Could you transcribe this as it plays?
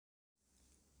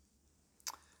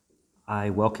I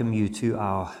welcome you to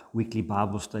our weekly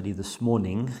Bible study this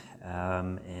morning,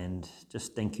 and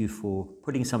just thank you for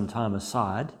putting some time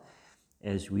aside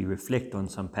as we reflect on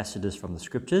some passages from the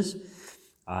scriptures.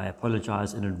 I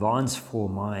apologize in advance for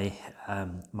my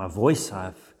voice. I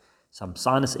have some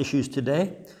sinus issues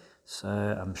today, so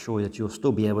I'm sure that you'll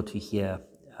still be able to hear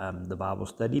the Bible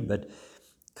study, but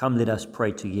come, let us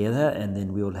pray together, and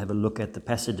then we will have a look at the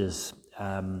passages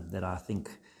that I think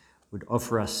would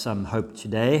offer us some hope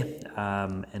today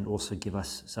and also give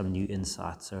us some new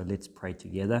insight. So let's pray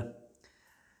together.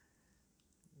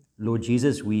 Lord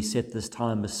Jesus, we set this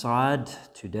time aside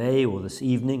today or this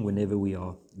evening, whenever we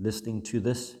are listening to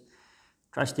this,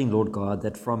 trusting, Lord God,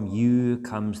 that from you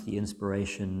comes the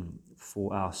inspiration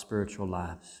for our spiritual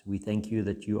lives. We thank you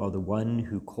that you are the one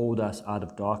who called us out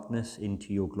of darkness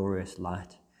into your glorious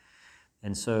light.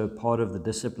 And so part of the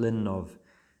discipline of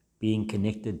being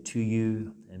connected to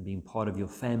you and being part of your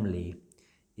family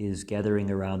is gathering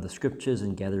around the scriptures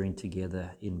and gathering together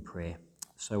in prayer.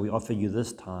 So we offer you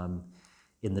this time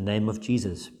in the name of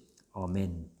Jesus.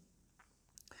 Amen.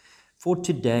 For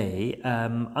today,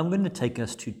 I'm going to take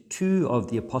us to two of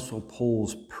the Apostle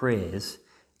Paul's prayers,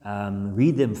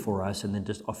 read them for us, and then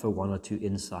just offer one or two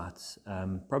insights.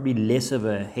 Probably less of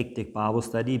a hectic Bible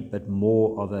study, but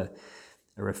more of a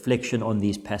reflection on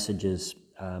these passages,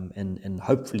 and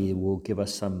hopefully it will give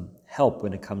us some help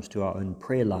when it comes to our own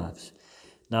prayer lives.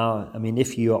 Now, I mean,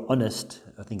 if you are honest,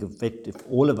 I think in fact, if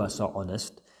all of us are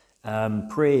honest,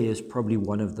 prayer is probably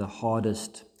one of the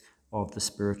hardest of the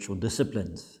spiritual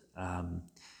disciplines.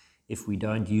 If we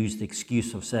don't use the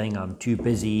excuse of saying I'm too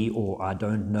busy, or I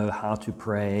don't know how to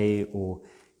pray, or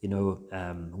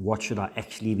what should I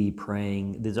actually be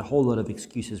praying? There's a whole lot of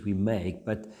excuses we make,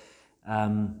 but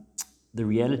the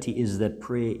reality is that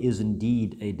prayer is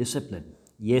indeed a discipline.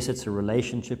 Yes, it's a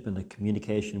relationship and a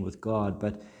communication with God,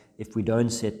 but if we don't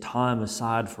set time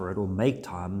aside for it or make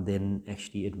time, then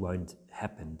actually it won't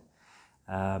happen.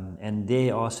 And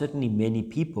there are certainly many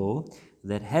people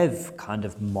that have kind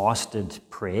of mastered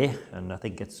prayer, and I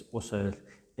think it's also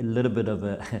a little bit of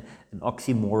an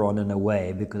oxymoron in a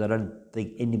way, because I don't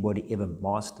think anybody ever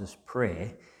masters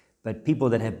prayer, but people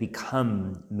that have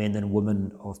become men and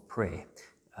women of prayer.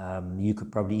 You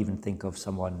could probably even think of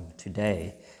someone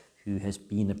today who has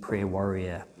been a prayer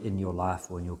warrior in your life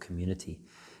or in your community.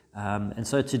 And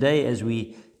so today, as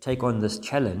we take on this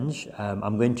challenge,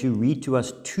 I'm going to read to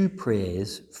us two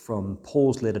prayers from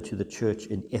Paul's letter to the church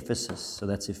in Ephesus. So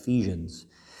that's Ephesians.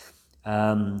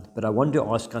 But I want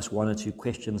to ask us one or two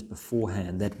questions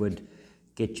beforehand that would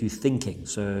get you thinking.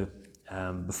 So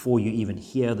before you even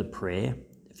hear the prayer,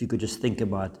 if you could just think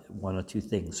about one or two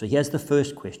things. So here's the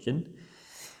first question.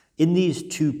 In these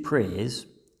two prayers,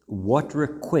 what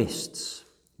requests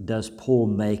does Paul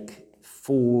make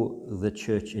for the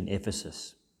church in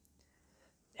Ephesus?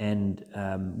 And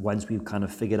once we've kind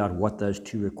of figured out what those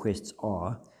two requests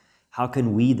are, how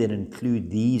can we then include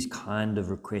these kind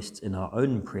of requests in our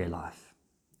own prayer life?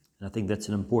 And I think that's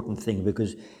an important thing,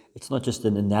 because it's not just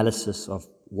an analysis of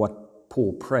what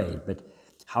Paul prayed, but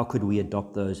how could we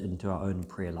adopt those into our own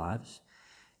prayer lives?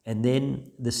 And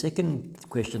then the second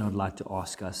question I'd like to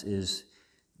ask us is,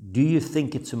 do you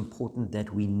think it's important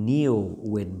that we kneel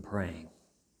when praying?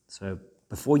 So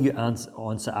before you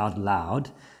answer out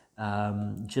loud,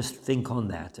 just think on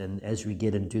that. And as we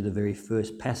get into the very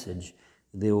first passage,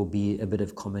 there will be a bit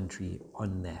of commentary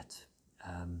on that.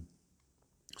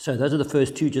 So those are the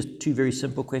first two, just two very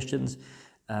simple questions.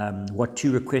 What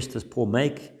two requests does Paul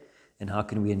make, and how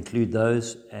can we include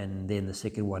those? And then the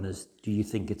second one is, do you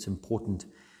think it's important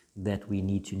that we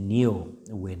need to kneel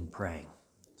when praying?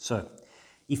 So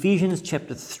Ephesians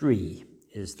chapter 3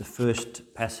 is the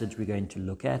first passage we're going to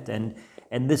look at. And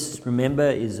this, remember,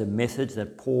 is a message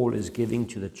that Paul is giving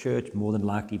to the church. More than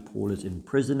likely, Paul is in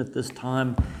prison at this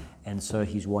time. And so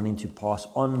he's wanting to pass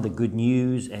on the good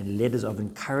news and letters of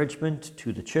encouragement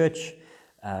to the church.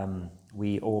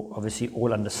 We obviously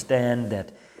all understand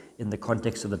that in the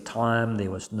context of the time,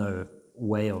 there was no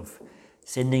way of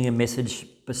sending a message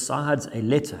besides a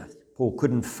letter. Paul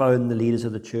couldn't phone the leaders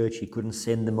of the church. He couldn't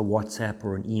send them a WhatsApp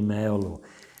or an email or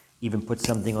even put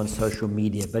something on social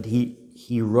media. But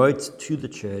he wrote to the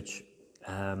church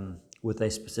with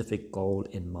a specific goal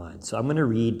in mind. So I'm going to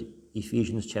read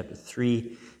Ephesians chapter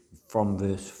 3 from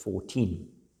verse 14.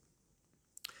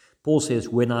 Paul says,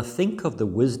 "When I think of the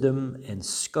wisdom and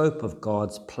scope of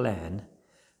God's plan,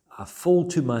 I fall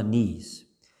to my knees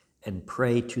and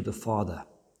pray to the Father,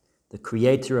 the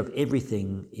creator of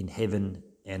everything in heaven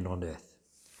and on earth."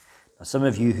 Now, some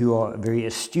of you who are very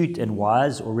astute and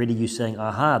wise, already you're saying,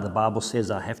 aha, the Bible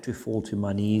says I have to fall to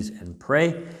my knees and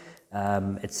pray.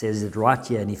 It says it right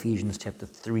here in Ephesians chapter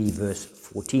 3, verse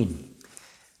 14.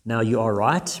 Now you are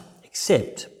right,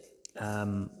 except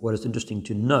what is interesting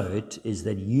to note is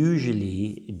that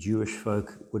usually Jewish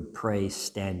folk would pray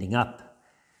standing up,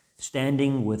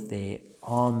 standing with their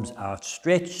arms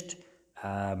outstretched,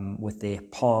 with their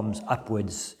palms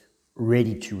upwards,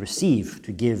 ready to receive,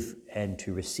 to give and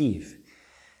to receive.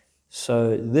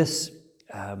 So this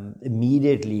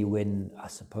immediately, when I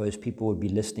suppose people would be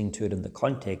listening to it in the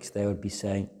context, they would be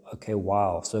saying, okay,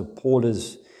 wow, so Paul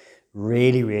is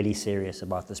really, really serious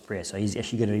about this prayer. So he's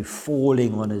actually going to be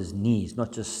falling on his knees,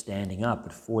 not just standing up,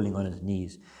 but falling on his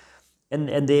knees. And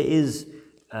there is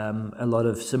a lot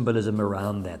of symbolism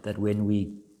around that when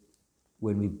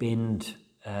we bend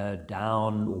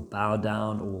down or bow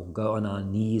down or go on our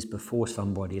knees before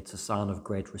somebody, it's a sign of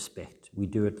great respect. We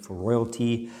do it for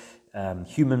royalty,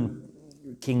 human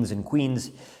kings and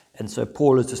queens. And so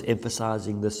Paul is just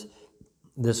emphasizing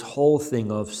this whole thing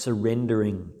of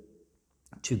surrendering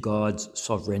to God's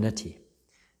sovereignty.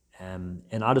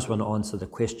 And I just want to answer the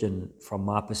question from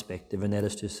my perspective, and that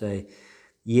is to say,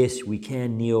 yes, we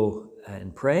can kneel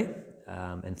and pray,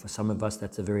 and for some of us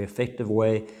that's a very effective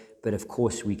way, but of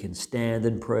course we can stand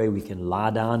and pray, we can lie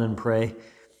down and pray.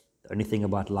 The only thing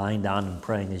about lying down and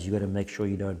praying is you got to make sure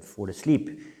you don't fall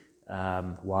asleep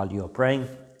while you're praying.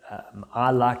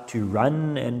 I like to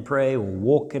run and pray or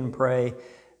walk and pray.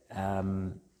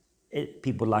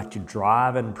 People like to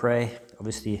drive and pray,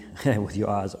 obviously with your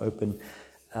eyes open.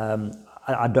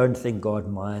 I don't think God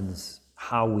minds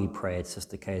how we pray. It's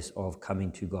just a case of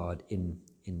coming to God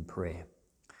in prayer.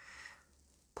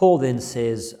 Paul then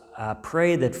says,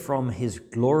 pray that from his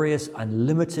glorious,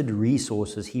 unlimited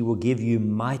resources, he will give you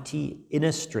mighty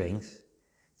inner strength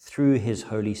through his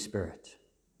Holy Spirit.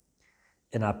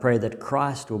 And I pray that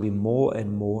Christ will be more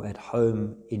and more at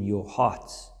home in your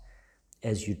hearts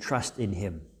as you trust in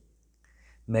him.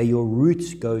 May your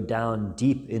roots go down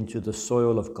deep into the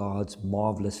soil of God's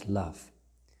marvelous love.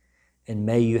 And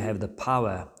may you have the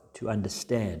power to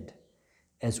understand,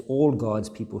 as all God's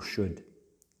people should,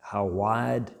 how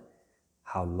wide,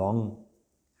 how long,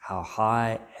 how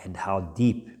high, and how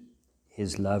deep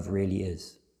his love really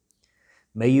is.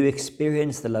 May you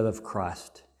experience the love of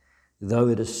Christ, though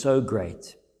it is so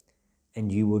great,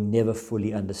 and you will never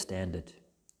fully understand it.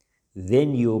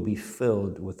 Then you will be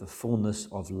filled with the fullness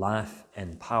of life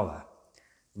and power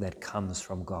that comes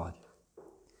from God.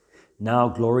 Now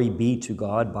glory be to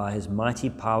God by his mighty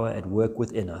power at work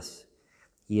within us.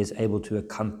 He is able to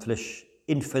accomplish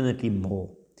infinitely more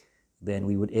than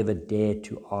we would ever dare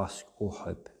to ask or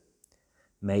hope.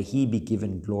 May he be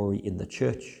given glory in the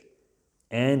church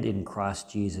and in Christ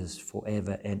Jesus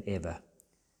forever and ever,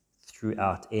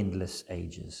 throughout endless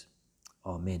ages.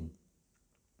 Amen.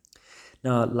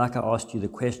 Now, like I asked you the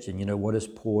question, what is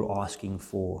Paul asking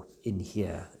for in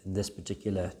here, in this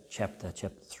particular chapter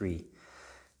 3?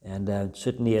 And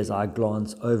certainly as I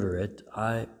glance over it,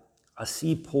 I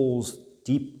see Paul's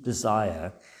deep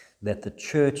desire that the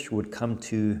church would come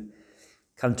to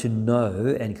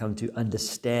know and come to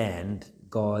understand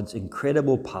God's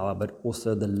incredible power, but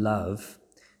also the love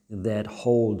that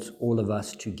holds all of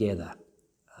us together.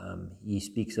 He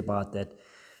speaks about that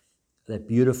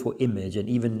beautiful image, and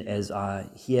even as I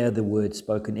hear the word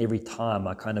spoken every time,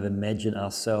 I kind of imagine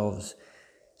ourselves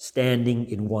standing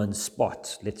in one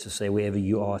spot, let's just say wherever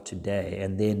you are today,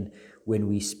 and then when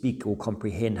we speak or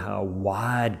comprehend how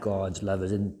wide God's love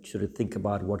is, and sort of think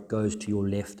about what goes to your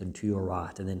left and to your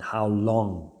right, and then how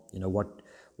long,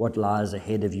 what lies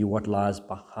ahead of you, what lies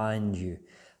behind you,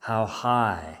 how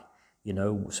high,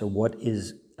 so what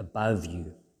is above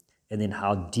you, and then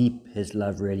how deep his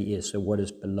love really is, so what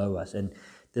is below us. And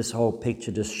this whole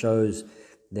picture just shows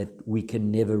that we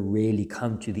can never really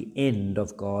come to the end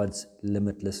of God's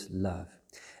limitless love.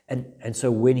 And so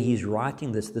when he's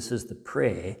writing this is the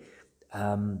prayer,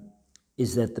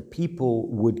 is that the people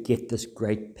would get this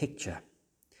great picture.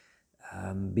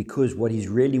 Because what he's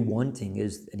really wanting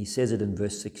is, and he says it in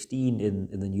verse 16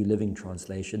 in the New Living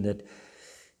Translation,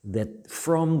 that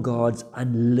from God's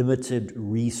unlimited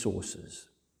resources,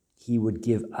 he would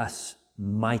give us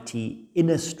mighty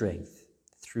inner strength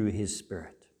through his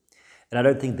Spirit. And I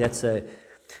don't think that's a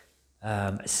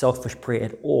selfish prayer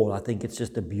at all. I think it's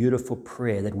just a beautiful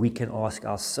prayer that we can ask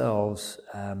ourselves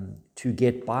to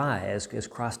get by as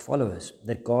Christ followers,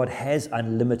 that God has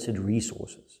unlimited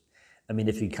resources. I mean,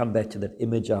 if you come back to that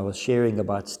image I was sharing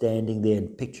about standing there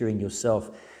and picturing yourself,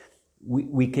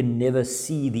 we can never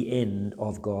see the end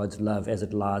of God's love as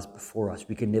it lies before us.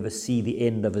 We can never see the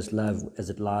end of his love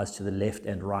as it lies to the left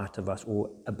and right of us,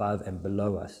 or above and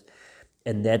below us.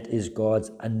 And that is God's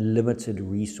unlimited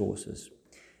resources.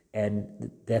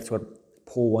 And that's what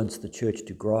Paul wants the church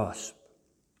to grasp,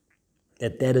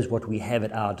 that is what we have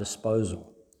at our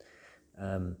disposal.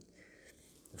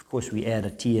 Of course, we add a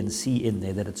T and C in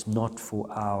there, that it's not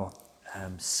for our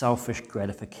selfish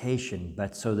gratification,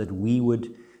 but so that we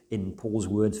would, in Paul's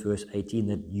words, verse 18,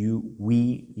 that you,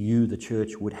 the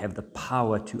church, would have the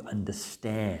power to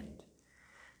understand.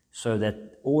 So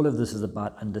that all of this is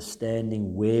about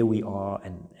understanding where we are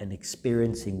and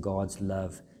experiencing God's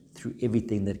love through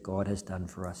everything that God has done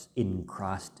for us in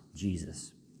Christ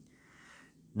Jesus.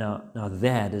 Now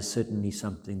that is certainly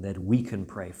something that we can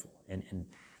pray for.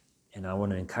 And I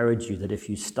want to encourage you that if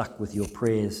you're stuck with your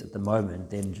prayers at the moment,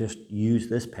 then just use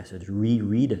this passage,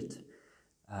 reread it,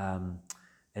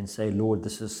 and say, Lord,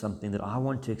 this is something that I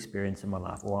want to experience in my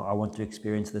life, or I want to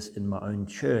experience this in my own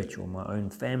church or my own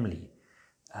family.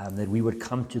 That we would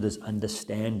come to this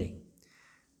understanding,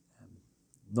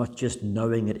 not just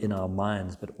knowing it in our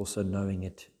minds, but also knowing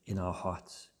it in our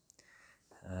hearts.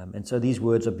 And so these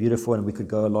words are beautiful, and we could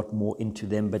go a lot more into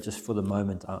them, but just for the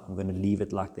moment, I'm going to leave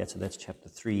it like that. So that's chapter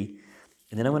 3.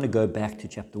 And then I'm going to go back to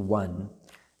chapter 1,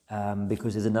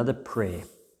 because there's another prayer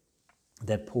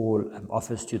that Paul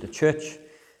offers to the church,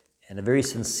 and a very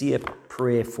sincere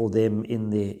prayer for them in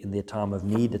their time of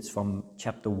need. It's from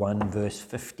chapter 1, verse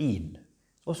 15.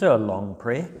 It's also a long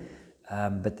prayer,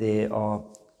 but there are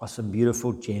some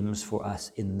beautiful gems for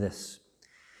us in this.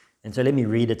 And so let me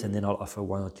read it, and then I'll offer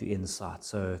one or two insights.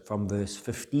 So from verse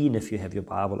 15, if you have your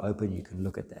Bible open, you can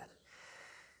look at that.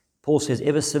 Paul says,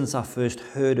 "Ever since I first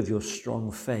heard of your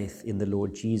strong faith in the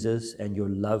Lord Jesus and your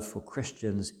love for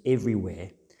Christians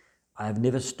everywhere, I have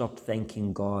never stopped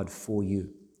thanking God for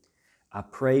you. I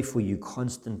pray for you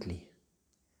constantly,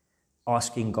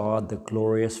 asking God, the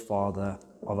glorious Father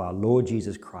of our Lord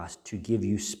Jesus Christ, to give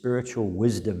you spiritual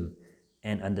wisdom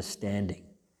and understanding,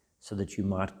 so that you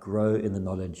might grow in the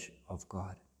knowledge of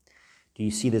God." Do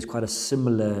you see there's quite a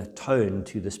similar tone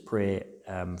to this prayer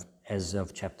as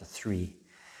of chapter 3,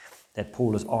 that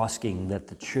Paul is asking that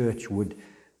the church would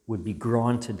be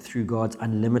granted through God's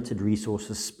unlimited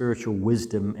resources, spiritual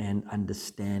wisdom and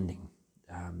understanding.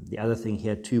 The other thing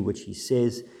here too, which he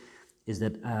says, is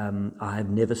that I have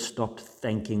never stopped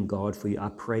thanking God for you. I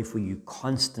pray for you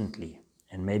constantly.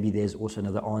 And maybe there's also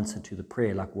another answer to the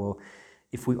prayer, like, well,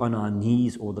 if we're on our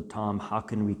knees all the time, how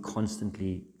can we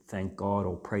constantly thank God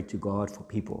or pray to God for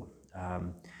people?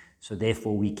 So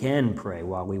therefore we can pray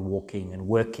while we're walking and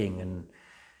working and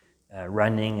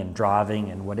running and driving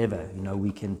and whatever.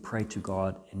 We can pray to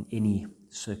God in any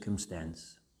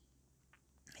circumstance.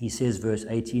 He says, verse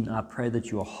 18, "I pray that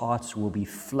your hearts will be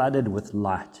flooded with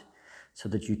light, so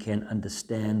that you can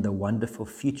understand the wonderful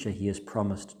future he has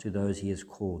promised to those he has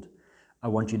called. I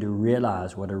want you to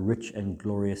realize what a rich and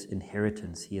glorious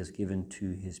inheritance he has given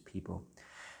to his people."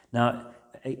 Now,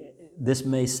 this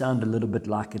may sound a little bit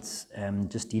like it's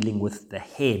just dealing with the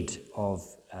head of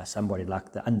somebody,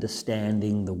 like the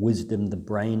understanding, the wisdom, the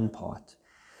brain part.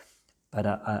 But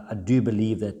I do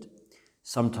believe that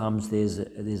sometimes there's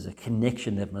a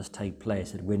connection that must take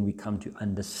place, that when we come to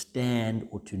understand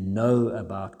or to know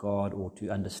about God or to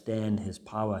understand his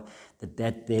power,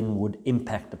 that then would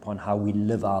impact upon how we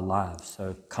live our lives. So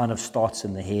it kind of starts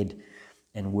in the head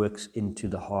and works into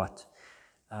the heart.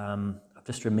 I've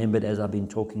just remembered, as I've been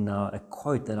talking now, a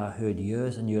quote that I heard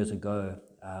years and years ago.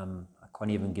 I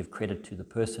can't even give credit to the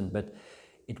person, but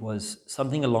it was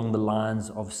something along the lines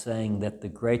of saying that the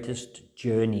greatest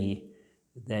journey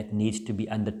that needs to be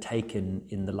undertaken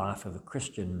in the life of a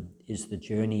Christian is the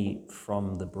journey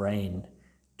from the brain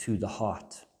to the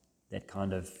heart, that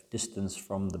kind of distance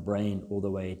from the brain all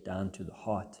the way down to the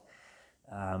heart.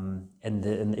 And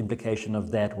the implication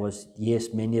of that was,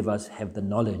 yes, many of us have the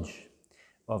knowledge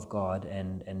of God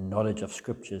and knowledge of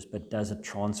scriptures, but does it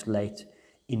translate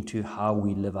into how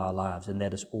we live our lives? And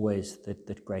that is always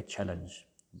that great challenge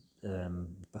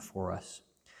before us.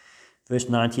 Verse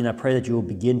 19, "I pray that you will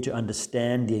begin to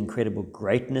understand the incredible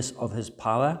greatness of his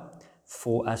power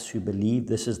for us who believe.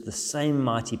 This is the same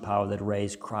mighty power that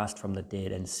raised Christ from the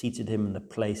dead and seated him in the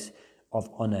place of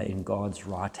honor in God's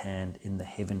right hand in the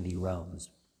heavenly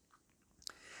realms."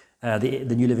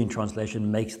 The New Living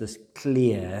Translation makes this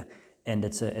clear, and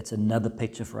it's another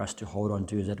picture for us to hold on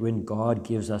to, is that when God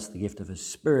gives us the gift of his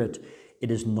Spirit, it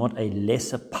is not a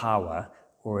lesser power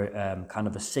or kind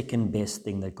of a second best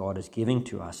thing that God is giving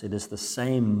to us. It is the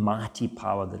same mighty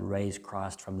power that raised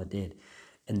Christ from the dead.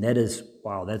 And that is,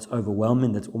 wow, that's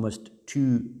overwhelming. That's almost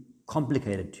too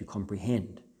complicated to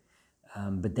comprehend.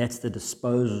 But that's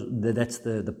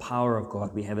the power of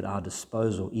God we have at our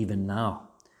disposal even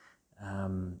now,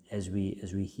 as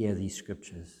we hear these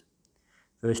scriptures.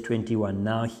 Verse 21,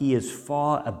 now he is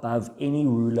far above any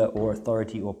ruler or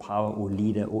authority or power or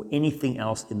leader or anything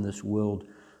else in this world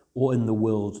or in the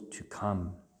world to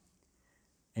come.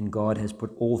 And God has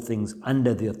put all things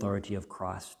under the authority of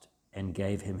Christ and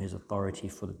gave him his authority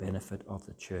for the benefit of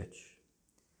the church.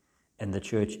 And the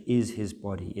church is his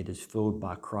body. It is filled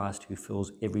by Christ, who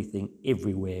fills everything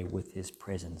everywhere with his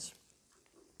presence.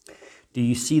 Do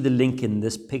you see the link in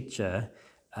this picture?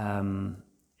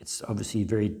 It's obviously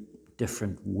very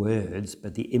different words,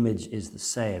 but the image is the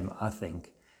same, I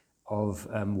think, of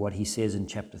what he says in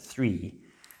chapter 3,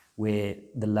 where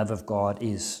the love of God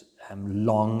is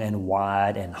long and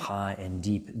wide and high and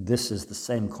deep. This is the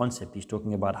same concept. He's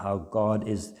talking about how God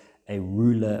is a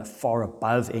ruler far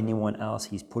above anyone else.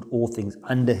 He's put all things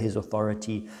under his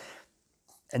authority,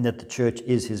 and that the church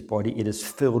is his body. It is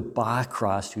filled by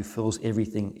Christ, who fills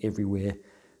everything everywhere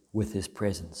with his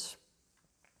presence.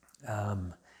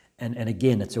 And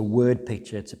again, it's a word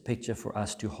picture. It's a picture for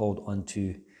us to hold on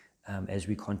to as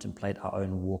we contemplate our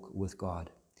own walk with God.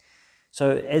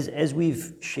 So as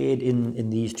we've shared in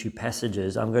these two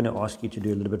passages, I'm going to ask you to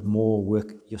do a little bit more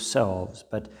work yourselves,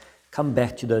 but come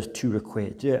back to those two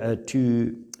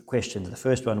questions. The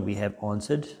first one we have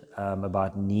answered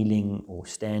about kneeling or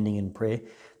standing in prayer.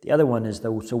 The other one is,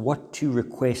 so what two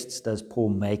requests does Paul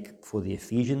make for the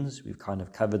Ephesians? We've kind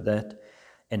of covered that.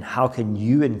 And how can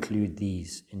you include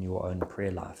these in your own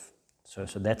prayer life? So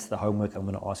that's the homework I'm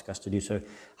going to ask us to do. So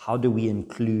how do we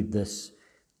include this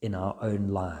in our own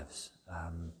lives?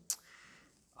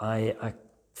 I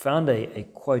found a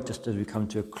quote just as we come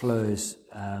to a close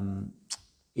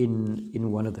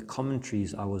in one of the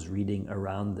commentaries I was reading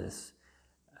around this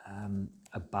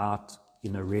about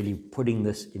really putting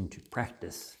this into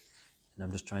practice. And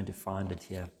I'm just trying to find it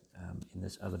here in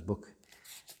this other book,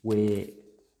 where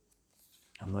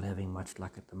I'm not having much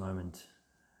luck at the moment.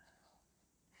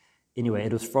 Anyway,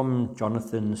 it was from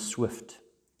Jonathan Swift,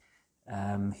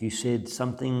 who said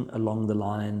something along the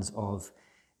lines of,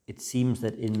 it seems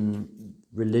that in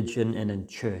religion and in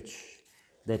church,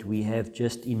 that we have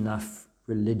just enough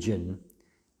religion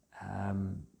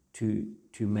to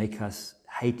make us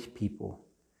hate people,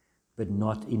 but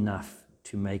not enough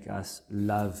to make us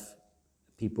love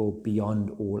people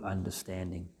beyond all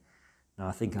understanding. Now,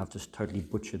 I think I've just totally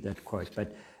butchered that quote,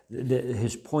 but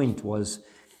his point was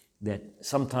that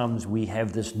sometimes we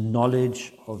have this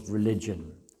knowledge of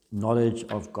religion, knowledge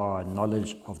of God,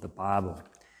 knowledge of the Bible,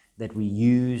 that we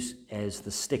use as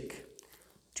the stick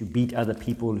to beat other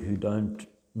people who don't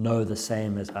know the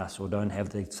same as us or don't have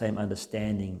the same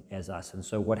understanding as us. And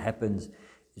so what happens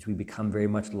is we become very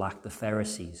much like the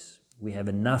Pharisees. We have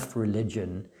enough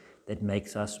religion that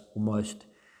makes us almost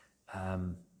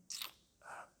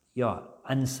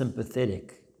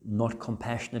unsympathetic, not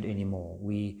compassionate anymore.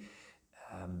 We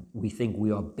think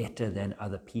we are better than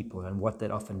other people, and what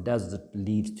that often does is it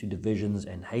leads to divisions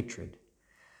and hatred.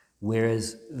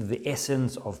 Whereas the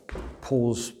essence of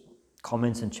Paul's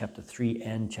comments in chapter 3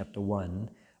 and chapter 1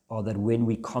 are that when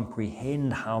we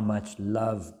comprehend how much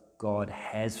love God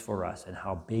has for us and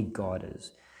how big God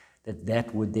is,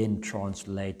 that would then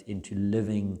translate into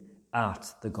living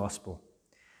out the gospel.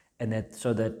 And that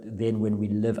so that then when we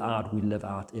live out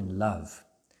in love.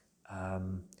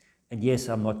 And yes,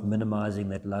 I'm not minimizing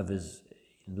that love is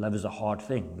a hard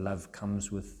thing. Love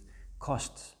comes with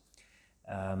costs.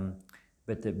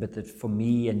 But that for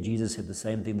me, and Jesus said the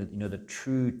same thing, that the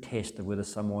true test of whether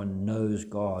someone knows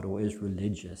God or is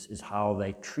religious is how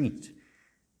they treat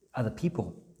other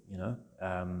people.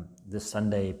 This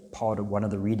Sunday, part of one of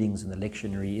the readings in the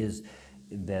lectionary is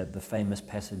the famous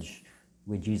passage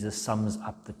where Jesus sums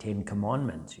up the 10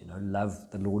 commandments.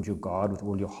 Love the Lord your God with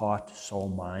all your heart, soul,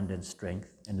 mind, and strength,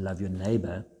 and love your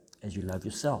neighbor as you love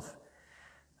yourself.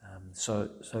 So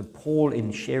Paul,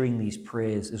 in sharing these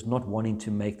prayers, is not wanting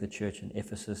to make the church in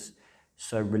Ephesus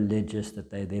so religious that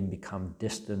they then become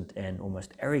distant and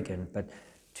almost arrogant, but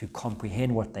to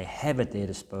comprehend what they have at their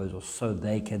disposal so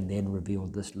they can then reveal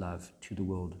this love to the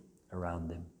world around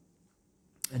them.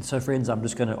 And so, friends, I'm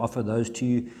just going to offer those to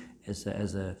you as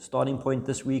a starting point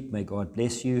this week. May God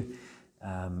bless you.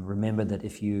 Remember that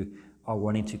if you are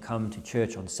wanting to come to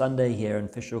church on Sunday here in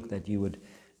Fish Hoek, that you would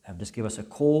just give us a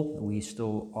call. We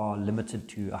still are limited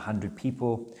to 100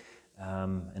 people.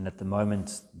 And at the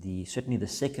moment, certainly the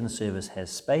second service has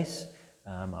space.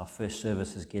 Our first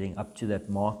service is getting up to that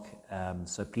mark.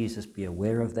 So please just be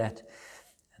aware of that.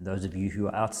 And those of you who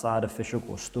are outside of Fish Hoek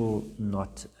or still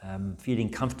not feeling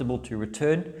comfortable to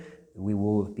return, we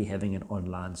will be having an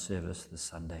online service this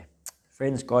Sunday.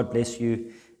 Friends, God bless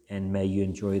you, and may you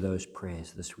enjoy those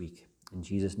prayers this week. In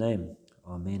Jesus' name,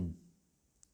 amen.